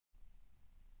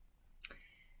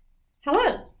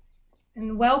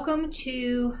and welcome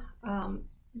to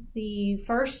the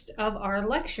first of our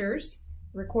lectures,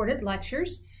 recorded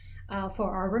lectures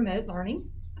for our remote learning.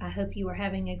 I hope you are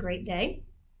having a great day.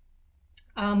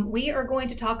 We are going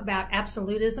to talk about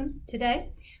absolutism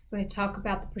today. We're going to talk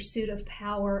about the pursuit of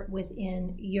power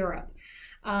within Europe.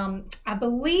 I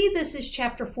believe this is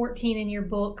chapter 14 in your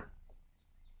book.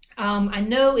 I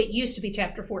know it used to be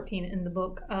chapter 14 in the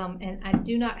book, and I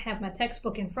do not have my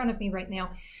textbook in front of me right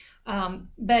now.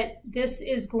 But this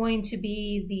is going to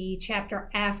be the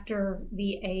chapter after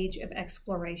the age of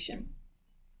exploration.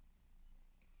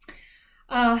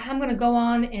 I'm going to go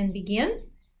on and begin.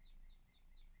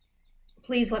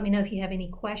 Please let me know if you have any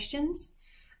questions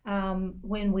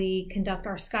when we conduct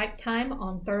our Skype time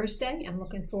on Thursday. I'm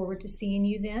looking forward to seeing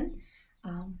you then.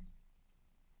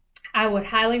 I would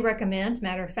highly recommend,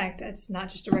 matter of fact, it's not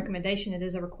just a recommendation, it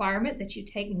is a requirement that you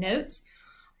take notes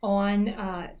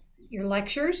on your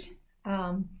lectures.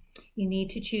 You need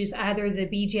to choose either the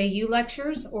BJU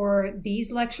lectures or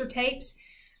these lecture tapes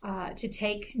to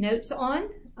take notes on.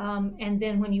 And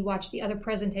then when you watch the other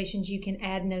presentations, you can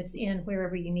add notes in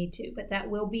wherever you need to. But that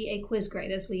will be a quiz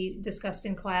grade, as we discussed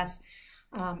in class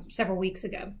several weeks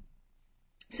ago.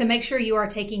 So make sure you are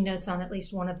taking notes on at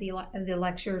least one of the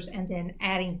lectures and then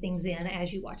adding things in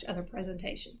as you watch other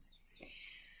presentations.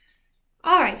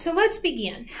 All right, so let's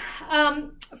begin.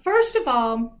 First of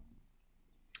all,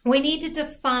 we need to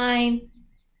define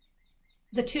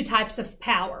the two types of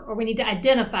power, or we need to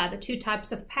identify the two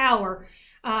types of power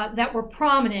that were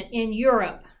prominent in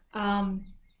Europe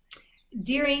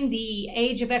during the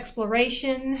age of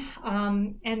exploration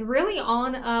and really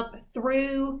on up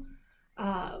through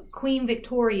Queen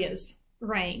Victoria's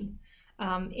reign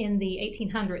in the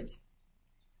 1800s.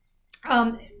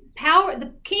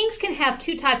 The kings can have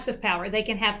two types of power. They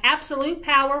can have absolute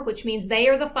power, which means they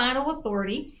are the final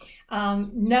authority.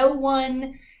 No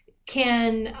one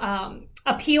can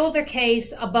appeal their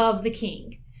case above the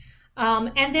king.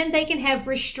 And then they can have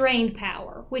restrained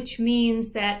power, which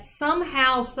means that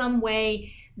somehow, some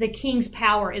way, the king's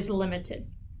power is limited.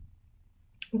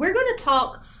 We're going to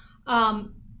talk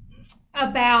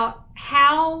about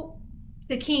how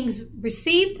the kings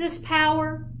received this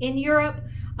power in Europe,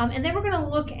 and then we're going to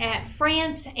look at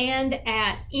France and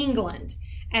at England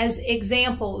as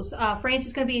examples. France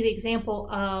is going to be the example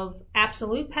of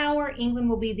absolute power. England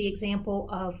will be the example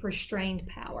of restrained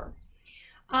power.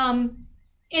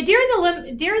 And during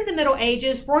the Middle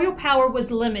Ages, royal power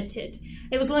was limited.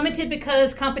 It was limited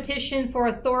because competition for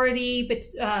authority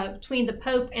between the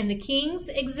Pope and the kings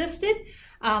existed.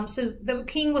 So the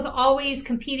king was always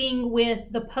competing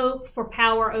with the Pope for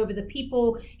power over the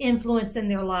people, influence in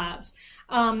their lives.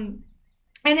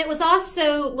 And it was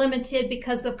also limited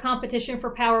because of competition for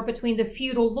power between the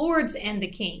feudal lords and the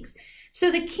kings.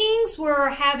 So the kings were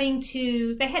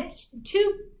they had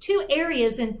two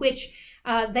areas in which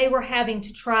they were having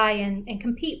to try and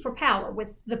compete for power,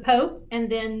 with the Pope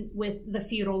and then with the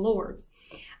feudal lords.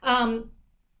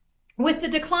 With the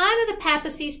decline of the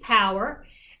papacy's power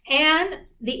and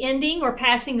the ending or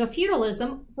passing of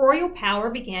feudalism, royal power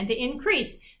began to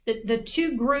increase. The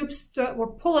two groups that were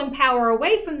pulling power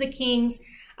away from the kings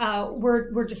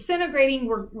were disintegrating,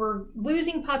 were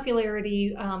losing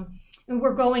popularity, and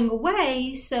were going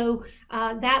away, so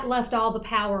that left all the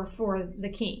power for the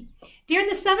king. During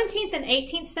the 17th and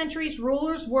 18th centuries,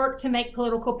 rulers worked to make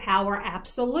political power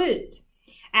absolute.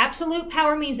 Absolute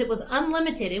power means it was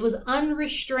unlimited, it was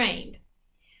unrestrained.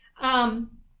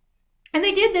 And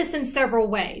they did this in several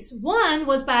ways. One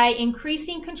was by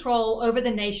increasing control over the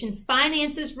nation's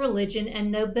finances, religion, and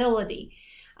nobility.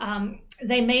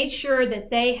 They made sure that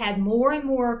they had more and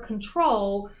more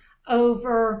control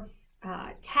over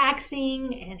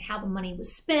taxing and how the money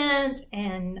was spent,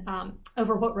 and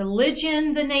over what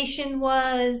religion the nation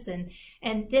was,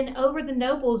 and then over the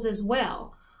nobles as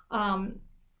well.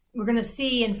 We're going to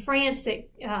see in France that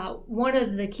one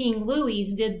of the King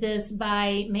Louis did this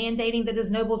by mandating that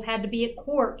his nobles had to be at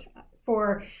court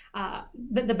for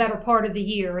the better part of the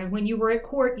year. And when you were at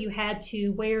court, you had to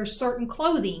wear certain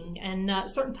clothing and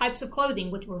certain types of clothing,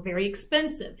 which were very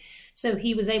expensive. So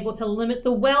he was able to limit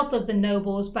the wealth of the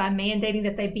nobles by mandating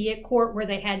that they be at court where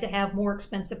they had to have more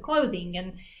expensive clothing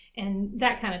and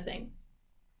that kind of thing.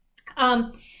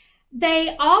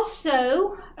 They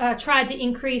also tried to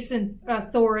increase in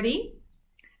authority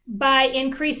by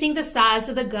increasing the size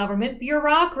of the government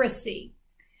bureaucracy.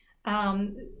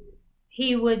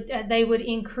 They would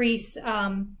increase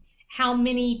how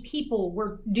many people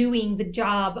were doing the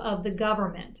job of the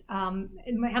government, how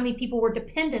many people were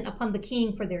dependent upon the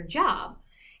king for their job.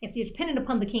 If they're dependent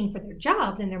upon the king for their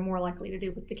job, then they're more likely to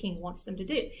do what the king wants them to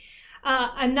do.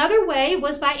 Another way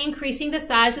was by increasing the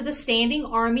size of the standing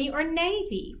army or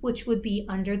navy, which would be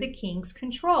under the king's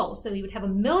control. So he would have a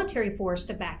military force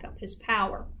to back up his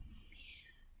power.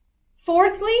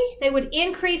 Fourthly, they would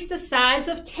increase the size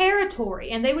of territory,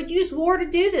 and they would use war to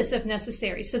do this if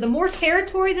necessary. So the more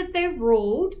territory that they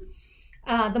ruled,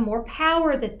 the more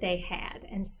power that they had.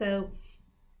 And so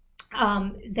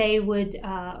they would,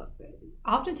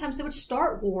 oftentimes they would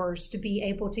start wars to be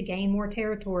able to gain more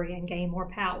territory and gain more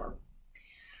power.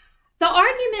 The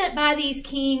argument by these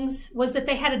kings was that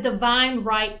they had a divine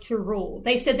right to rule.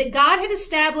 They said that God had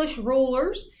established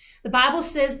rulers. The Bible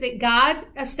says that God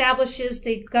establishes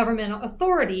the governmental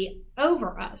authority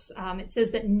over us. It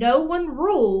says that no one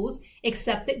rules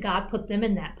except that God put them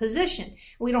in that position.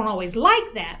 We don't always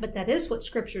like that, but that is what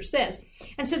Scripture says.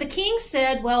 And so the king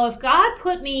said, well, if God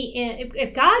puts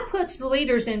the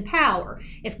leaders in power,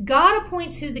 if God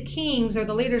appoints who the kings or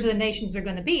the leaders of the nations are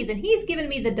going to be, then he's given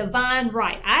me the divine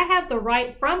right. I have the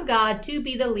right from God to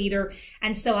be the leader,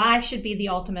 and so I should be the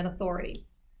ultimate authority.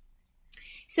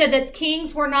 Said that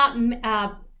kings were not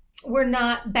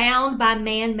bound by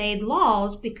man-made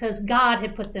laws because God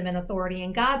had put them in authority,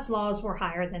 and God's laws were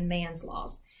higher than man's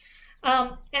laws.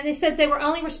 And they said they were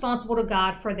only responsible to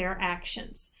God for their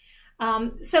actions.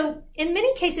 So in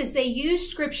many cases, they used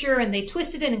Scripture and they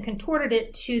twisted it and contorted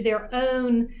it to their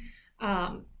own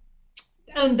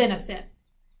benefit.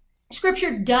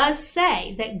 Scripture does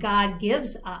say that God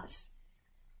gives us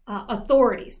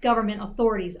authorities, government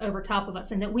authorities over top of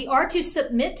us, and that we are to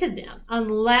submit to them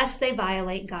unless they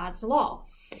violate God's law.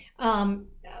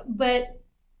 But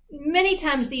many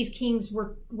times these kings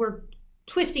were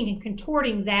twisting and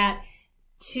contorting that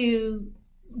to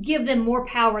give them more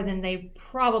power than they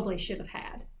probably should have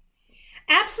had.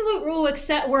 Absolute rule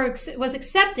was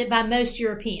accepted by most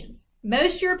Europeans.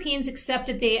 Most Europeans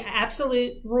accepted the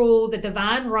absolute rule, the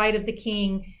divine right of the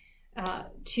king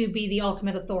to be the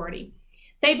ultimate authority.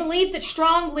 They believed that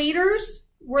strong leaders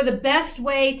were the best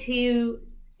way to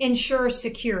ensure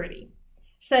security.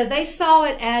 So they saw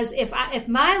it as if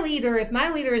my leader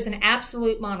is an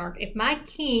absolute monarch, if my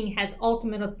king has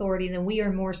ultimate authority, then we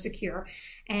are more secure,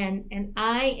 and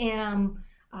I'm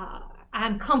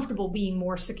comfortable being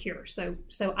more secure. So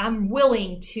I'm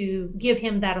willing to give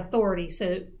him that authority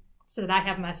so that I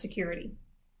have my security.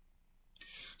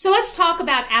 So let's talk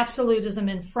about absolutism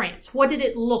in France. What did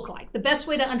it look like? The best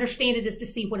way to understand it is to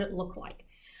see what it looked like.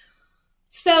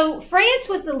 So France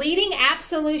was the leading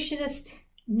absolutist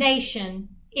nation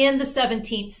in the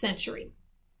 17th century.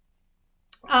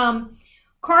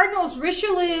 Cardinals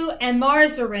Richelieu and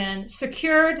Mazarin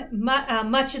secured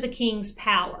much of the king's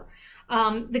power.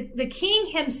 The king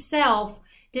himself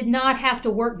did not have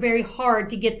to work very hard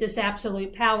to get this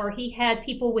absolute power. He had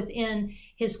people within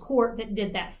his court that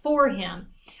did that for him.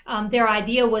 Their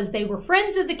idea was they were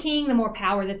friends of the king. The more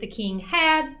power that the king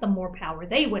had, the more power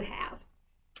they would have.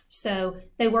 So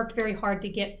they worked very hard to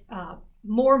get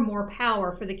more and more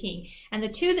power for the king. And the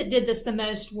two that did this the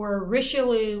most were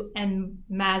Richelieu and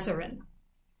Mazarin.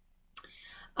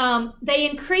 They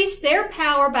increased their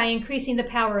power by increasing the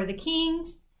power of the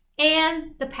kings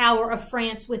and the power of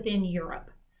France within Europe.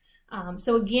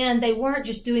 So again, they weren't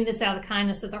just doing this out of the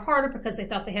kindness of their heart or because they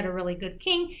thought they had a really good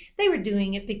king. They were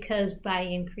doing it because by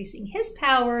increasing his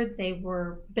power, they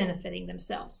were benefiting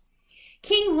themselves.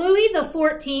 King Louis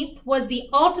XIV was the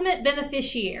ultimate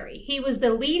beneficiary. He was the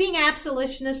leading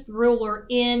absolutist ruler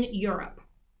in Europe.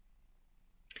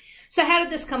 So how did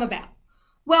this come about?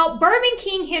 Well, Bourbon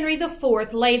King Henry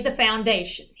IV laid the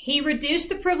foundation. He reduced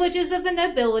the privileges of the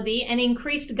nobility and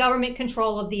increased government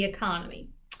control of the economy.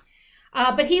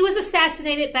 But he was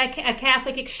assassinated by a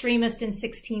Catholic extremist in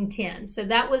 1610. So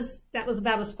that was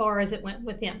about as far as it went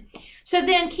with him. So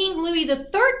then King Louis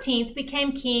XIII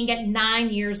became king at 9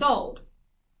 years old.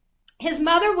 His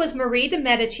mother was Marie de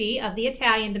Medici of the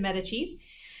Italian de Medicis,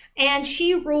 and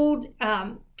she ruled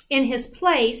in his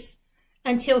place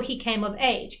until he came of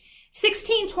age.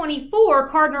 1624,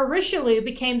 Cardinal Richelieu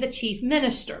became the chief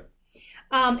minister.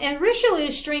 And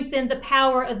Richelieu strengthened the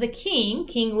power of the king,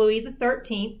 King Louis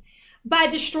XIII, by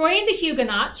destroying the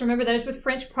Huguenots, remember those with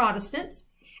French Protestants,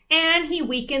 and he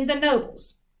weakened the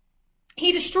nobles.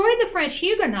 He destroyed the French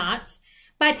Huguenots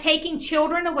by taking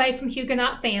children away from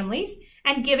Huguenot families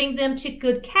and giving them to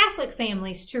good Catholic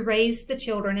families to raise the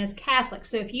children as Catholics.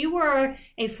 So if you were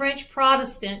a French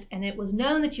Protestant and it was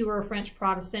known that you were a French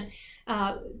Protestant,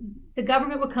 the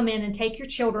government would come in and take your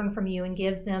children from you and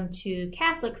give them to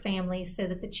Catholic families so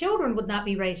that the children would not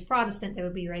be raised Protestant, they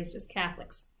would be raised as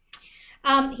Catholics.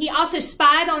 He also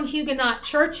spied on Huguenot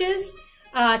churches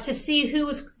to see who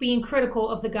was being critical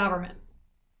of the government.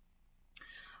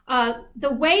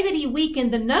 The way that he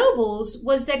weakened the nobles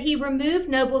was that he removed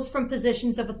nobles from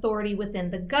positions of authority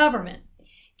within the government,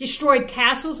 destroyed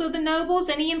castles of the nobles,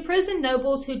 and he imprisoned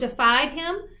nobles who defied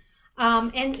him,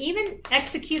 and even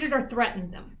executed or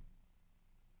threatened them.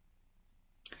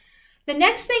 The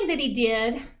next thing that he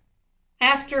did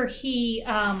after he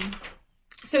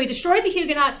destroyed the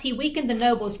Huguenots, he weakened the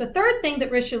nobles. The third thing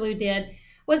that Richelieu did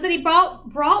was that he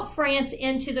brought France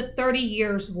into the 30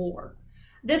 Years' War.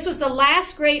 This was the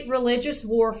last great religious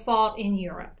war fought in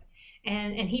Europe,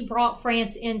 and he brought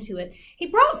France into it. He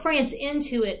brought France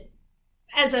into it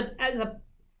as a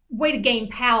way to gain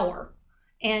power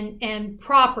and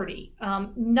property,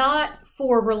 not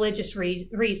for religious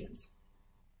reasons.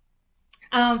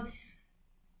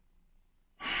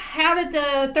 How did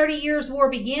the 30 Years' War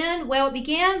begin? Well, it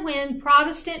began when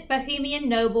Protestant Bohemian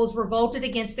nobles revolted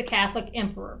against the Catholic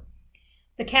emperor.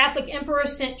 The Catholic emperor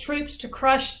sent troops to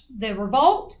crush the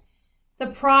revolt, to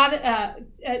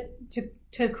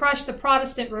crush the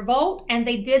Protestant revolt, and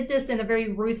they did this in a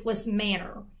very ruthless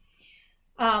manner.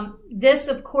 This,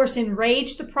 of course,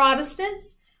 enraged the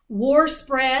Protestants. War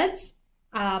spreads.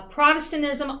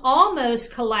 Protestantism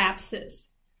almost collapses.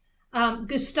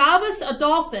 Gustavus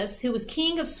Adolphus, who was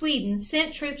king of Sweden,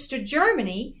 sent troops to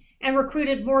Germany and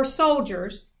recruited more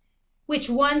soldiers, which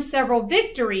won several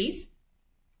victories,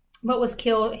 but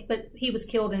he was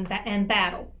killed in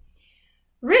battle.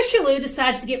 Richelieu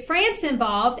decides to get France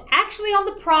involved, actually on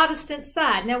the Protestant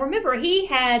side. Now remember, he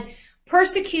had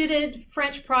persecuted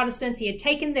French Protestants. He had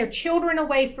taken their children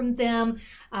away from them.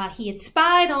 He had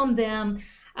spied on them.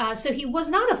 So he was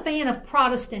not a fan of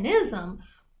Protestantism,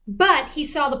 but he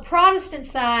saw the Protestant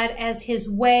side as his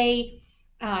way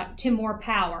to more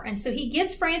power. And so he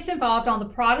gets France involved on the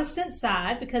Protestant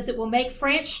side because it will make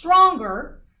France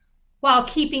stronger while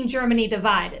keeping Germany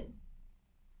divided.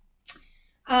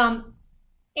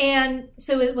 And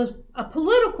so it was a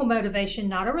political motivation,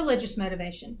 not a religious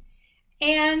motivation.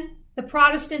 And the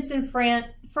Protestants in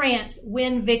France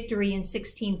win victory in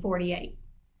 1648.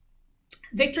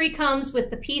 Victory comes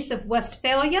with the Peace of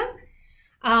Westphalia,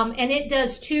 and it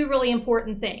does two really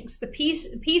important things. The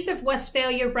Peace of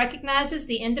Westphalia recognizes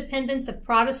the independence of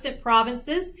Protestant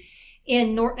provinces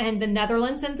in the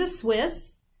Netherlands and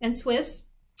Swiss.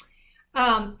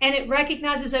 And it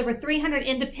recognizes over 300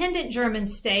 independent German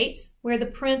states where the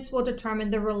prince will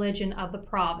determine the religion of the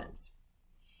province.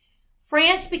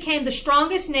 France became the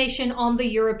strongest nation on the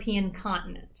European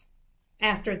continent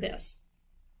after this.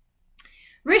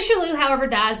 Richelieu, however,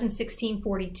 dies in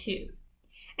 1642,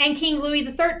 and King Louis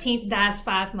XIII dies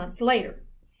 5 months later.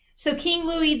 So King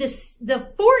Louis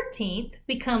XIV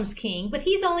becomes king, but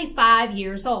he's only 5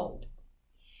 years old.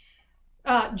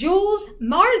 Jules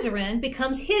Mazarin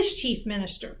becomes his chief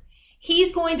minister.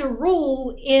 He's going to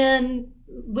rule in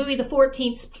Louis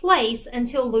XIV's place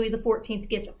until Louis XIV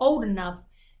gets old enough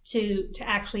to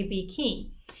actually be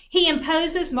king.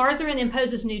 Mazarin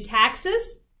imposes new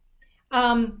taxes,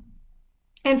 and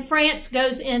France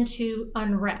goes into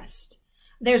unrest.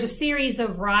 There's a series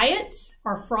of riots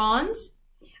or frondes,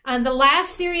 and the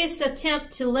last serious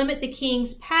attempt to limit the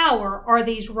king's power are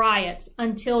these riots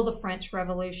until the French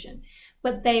Revolution,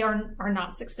 but they are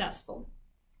not successful.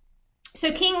 So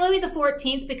King Louis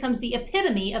XIV becomes the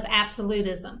epitome of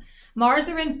absolutism.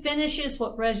 Mazarin finishes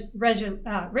what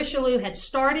Richelieu had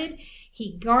started.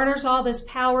 He garners all this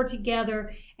power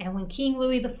together, and when King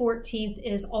Louis XIV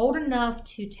is old enough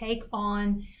to take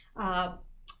on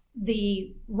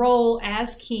the role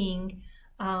as king,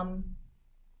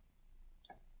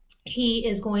 he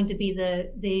is going to be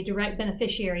the direct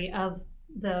beneficiary of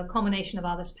the culmination of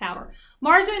all this power.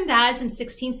 Mazarin dies in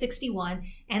 1661,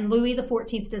 and Louis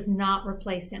XIV does not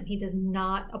replace him. He does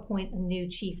not appoint a new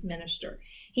chief minister.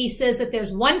 He says that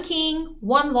there's one king,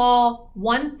 one law,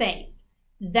 one faith.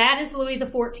 That is Louis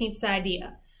XIV's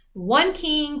idea. One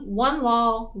king, one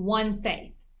law, one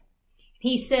faith.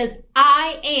 He says,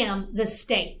 I am the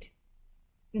state.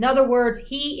 In other words,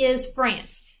 he is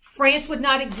France. France would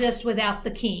not exist without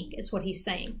the king, is what he's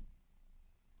saying.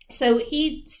 So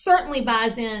he certainly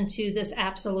buys into this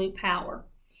absolute power.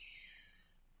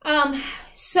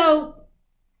 So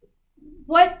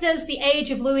what does the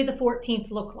age of Louis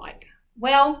XIV look like?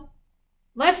 Well,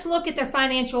 let's look at their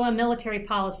financial and military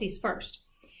policies first.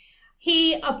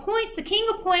 The king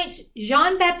appoints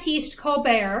Jean-Baptiste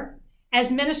Colbert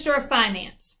as Minister of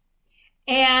Finance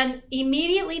and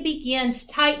immediately begins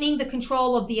tightening the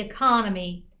control of the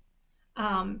economy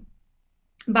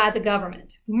by the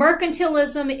government.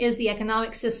 Mercantilism is the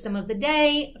economic system of the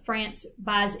day. France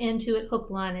buys into it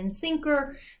hook, line, and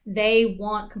sinker. They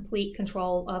want complete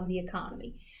control of the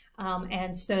economy.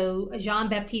 And so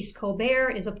Jean-Baptiste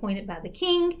Colbert is appointed by the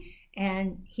king,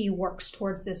 and he works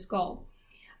towards this goal.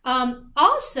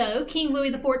 Also, King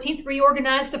Louis XIV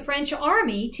reorganized the French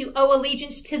army to owe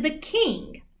allegiance to the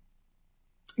king,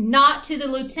 not to the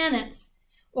lieutenants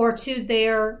or to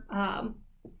their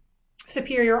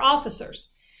superior officers.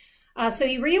 So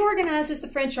he reorganizes the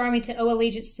French army to owe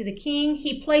allegiance to the king.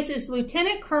 He places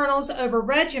lieutenant colonels over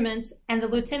regiments, and the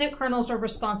lieutenant colonels are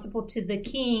responsible to the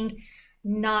king,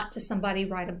 not to somebody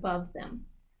right above them.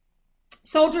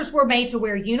 Soldiers were made to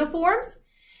wear uniforms.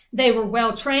 They were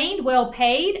well trained, well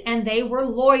paid, and they were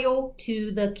loyal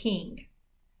to the king.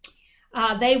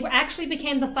 They actually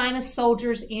became the finest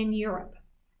soldiers in Europe.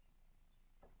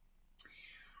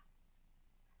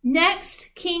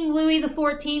 Next, King Louis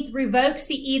XIV revokes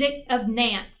the Edict of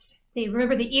Nantes.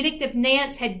 Remember, the Edict of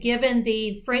Nantes had given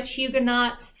the French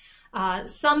Huguenots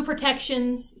some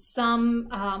protections,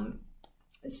 some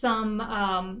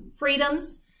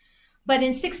freedoms. But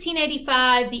in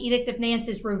 1685, the Edict of Nantes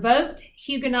is revoked.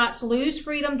 Huguenots lose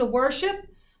freedom to worship.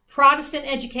 Protestant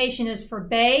education is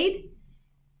forbade.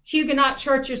 Huguenot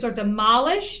churches are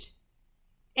demolished.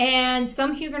 And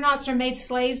some Huguenots are made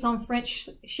slaves on French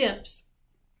ships.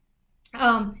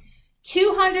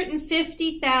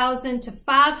 250,000 to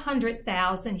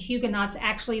 500,000 Huguenots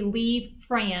actually leave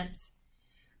France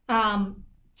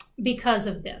because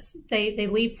of this. They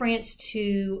leave France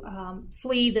to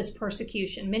flee this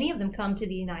persecution. Many of them come to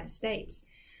the United States.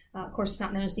 Of course, it's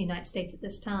not known as the United States at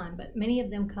this time, but many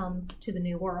of them come to the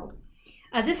New World.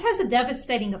 This has a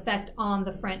devastating effect on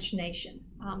the French nation.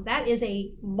 That is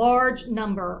a large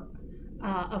number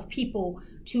of people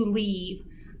to leave.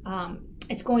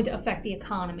 It's going to affect the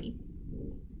economy.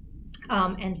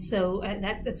 And so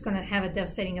that's going to have a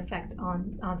devastating effect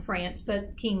on France,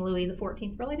 but King Louis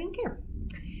XIV really didn't care.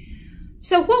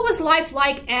 So what was life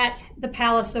like at the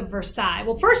Palace of Versailles?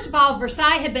 Well, first of all,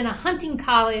 Versailles had been a hunting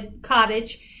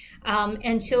cottage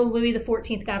until Louis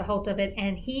XIV got a hold of it,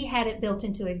 and he had it built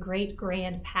into a great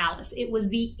grand palace. It was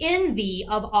the envy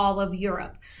of all of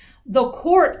Europe. The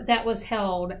court that was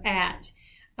held at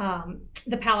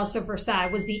the Palace of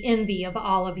Versailles was the envy of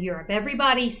all of Europe.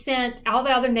 All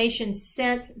the other nations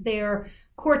sent their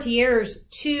courtiers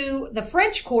to the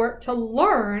French court to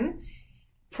learn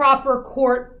proper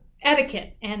court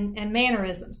etiquette and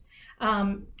mannerisms.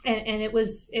 And it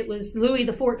was Louis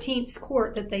XIV's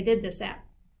court that they did this at.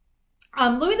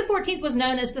 Louis XIV was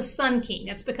known as the Sun King.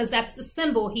 That's because that's the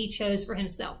symbol he chose for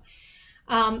himself.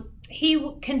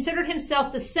 He considered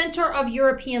himself the center of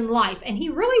European life, and he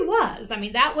really was. I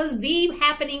mean, that was the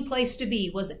happening place to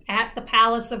be, was at the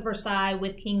Palace of Versailles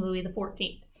with King Louis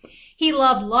XIV. He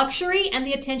loved luxury and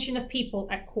the attention of people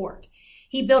at court.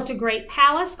 He built a great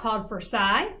palace called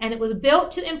Versailles, and it was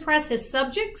built to impress his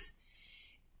subjects.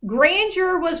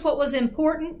 Grandeur was what was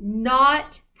important,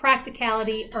 not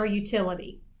practicality or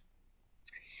utility.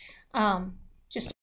 Just